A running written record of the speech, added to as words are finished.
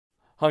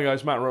Hi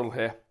guys, Matt Ruddle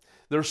here.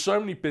 There are so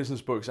many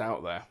business books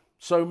out there,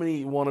 so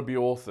many wannabe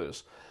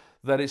authors,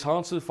 that it's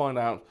hard to find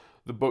out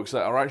the books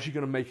that are actually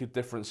going to make a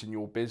difference in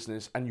your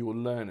business and your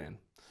learning.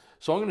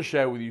 So I'm going to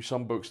share with you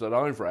some books that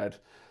I've read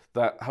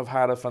that have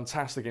had a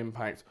fantastic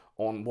impact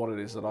on what it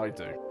is that I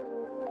do.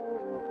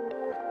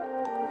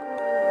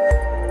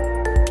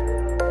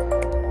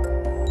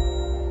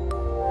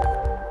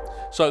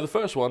 So the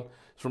first one is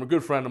from a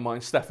good friend of mine,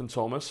 Stefan.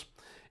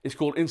 It's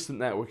called Instant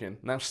Networking.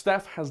 Now,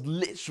 Steph has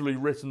literally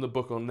written the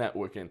book on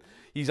networking.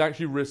 He's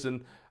actually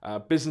written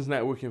Business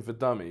Networking for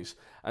Dummies.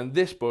 And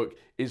this book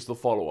is the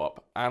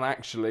follow-up. And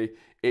actually,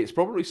 it's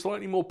probably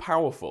slightly more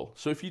powerful.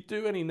 So if you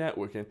do any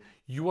networking,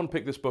 you want to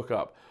pick this book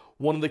up.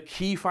 One of the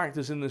key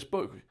factors in this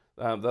book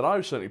that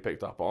I've certainly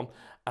picked up on,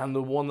 and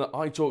the one that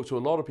I talk to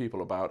a lot of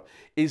people about,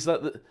 is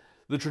that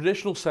the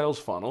traditional sales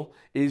funnel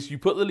is you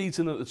put the leads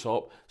in at the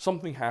top,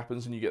 something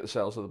happens, and you get the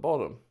sales at the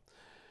bottom.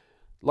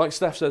 Like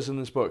Steph says in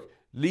this book,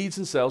 leads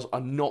and sales are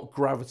not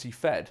gravity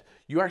fed.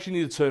 You actually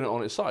need to turn it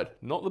on its side,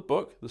 not the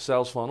book, the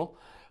sales funnel,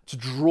 to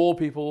draw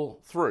people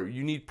through.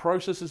 You need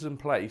processes in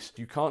place.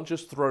 You can't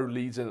just throw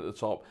leads in at the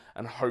top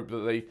and hope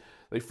that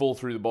they fall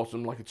through the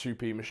bottom like a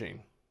 2p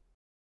machine.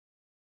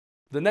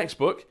 The next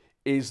book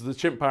is The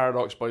Chimp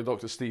Paradox by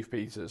Dr. Steve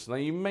Peters. Now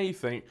you may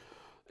think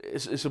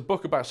it's a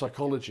book about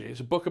psychology, it's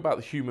a book about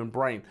the human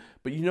brain,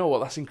 but you know what,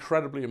 that's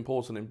incredibly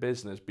important in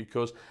business,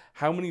 because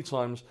how many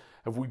times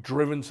have we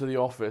driven to the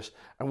office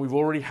and we've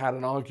already had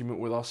an argument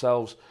with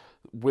ourselves,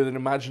 with an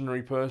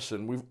imaginary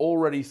person? We've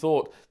already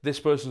thought this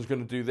person's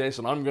going to do this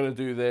and I'm going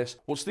to do this.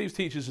 What Steve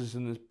teaches us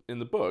in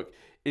the book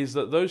is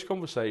that those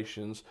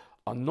conversations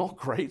are not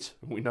great,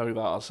 we know that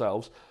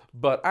ourselves,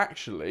 but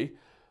actually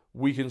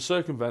we can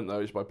circumvent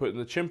those by putting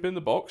the chimp in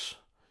the box,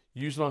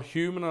 using our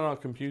human and our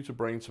computer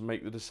brain to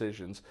make the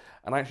decisions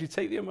and actually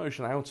take the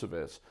emotion out of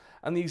it.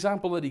 And the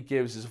example that he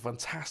gives is a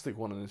fantastic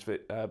one in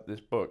this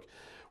book,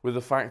 with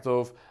the fact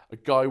of a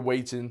guy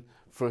waiting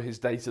for his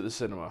date at the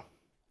cinema.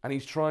 And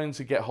he's trying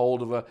to get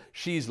hold of her,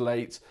 she's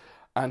late,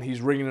 and he's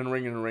ringing and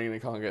ringing and ringing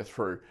and can't get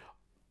through.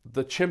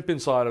 The chimp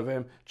inside of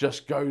him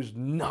just goes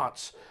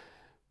nuts.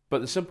 But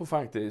the simple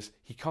fact is,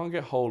 he can't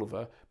get hold of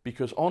her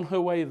because on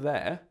her way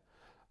there,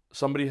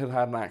 somebody had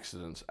had an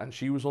accident and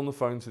she was on the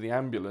phone to the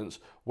ambulance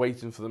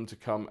waiting for them to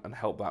come and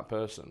help that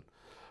person.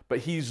 But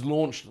he's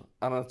launched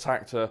and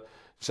attacked her,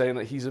 saying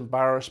that he's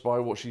embarrassed by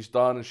what she's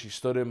done and she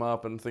stood him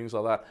up and things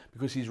like that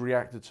because he's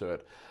reacted to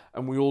it.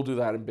 And we all do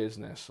that in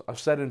business. I've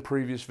said in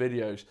previous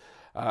videos,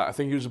 I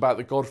think it was about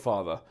The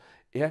Godfather,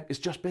 yeah, it's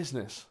just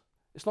business.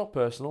 It's not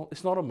personal,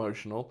 it's not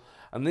emotional.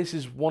 And this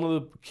is one of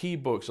the key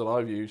books that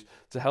I've used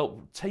to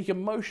help take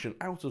emotion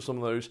out of some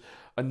of those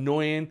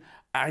annoying,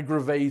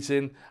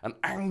 aggravating, and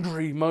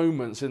angry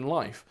moments in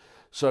life.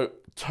 So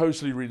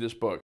totally read this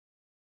book.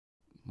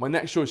 My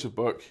next choice of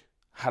book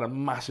had a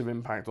massive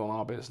impact on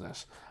our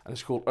business, and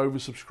it's called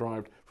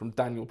Oversubscribed from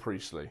Daniel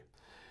Priestley.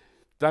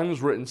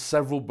 Daniel's written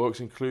several books,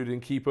 including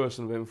Key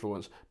Person of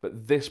Influence,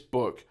 but this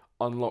book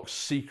unlocks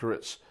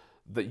secrets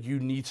that you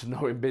need to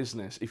know in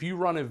business. If you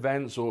run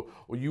events or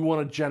you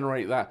want to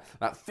generate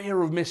that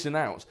fear of missing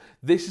out,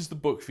 this is the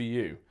book for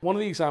you. One of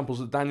the examples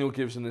that Daniel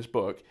gives in this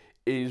book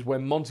is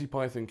when Monty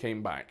Python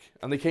came back,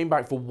 and they came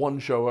back for one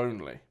show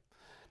only.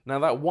 Now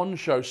that one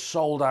show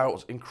sold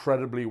out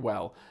incredibly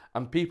well,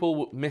 and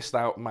people missed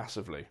out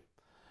massively.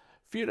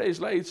 A few days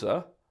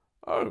later,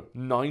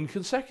 9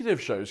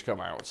 consecutive shows come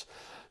out.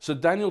 So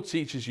Daniel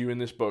teaches you in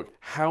this book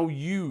how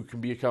you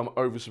can become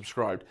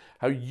oversubscribed,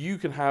 how you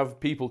can have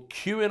people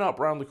queuing up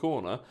around the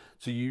corner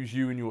to use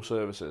you and your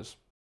services.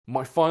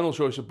 My final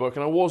choice of book,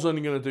 and I was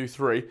only going to do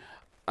 3,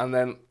 and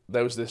then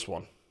there was this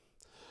one.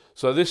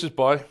 So this is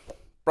by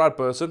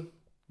Burton.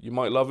 You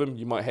might love him,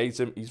 you might hate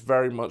him. He's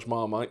very much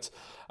Marmite.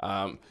 He's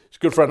a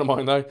good friend of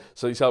mine though,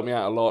 so he's helped me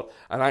out a lot.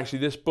 And actually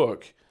this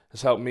book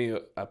has helped me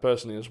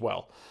personally as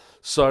well.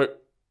 So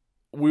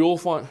we all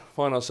find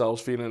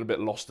ourselves feeling a bit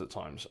lost at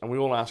times, and we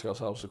all ask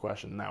ourselves the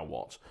question, now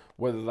what?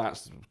 Whether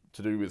that's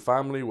to do with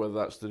family, whether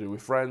that's to do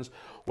with friends,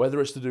 whether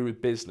it's to do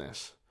with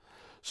business.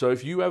 So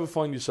if you ever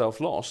find yourself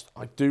lost,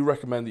 I do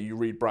recommend that you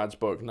read Brad's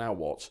book, Now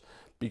What?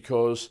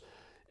 Because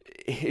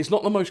it's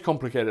not the most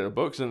complicated of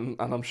books, and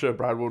I'm sure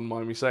Brad wouldn't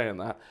mind me saying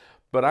that,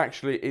 but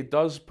actually it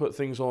does put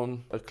things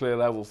on a clear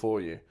level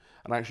for you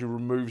and actually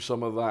remove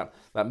some of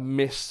that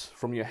mist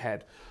from your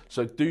head.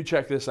 So do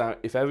check this out.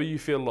 If ever you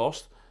feel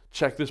lost,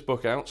 check this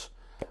book out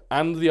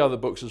and the other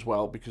books as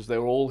well, because they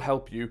will all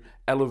help you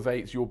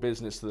elevate your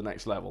business to the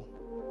next level.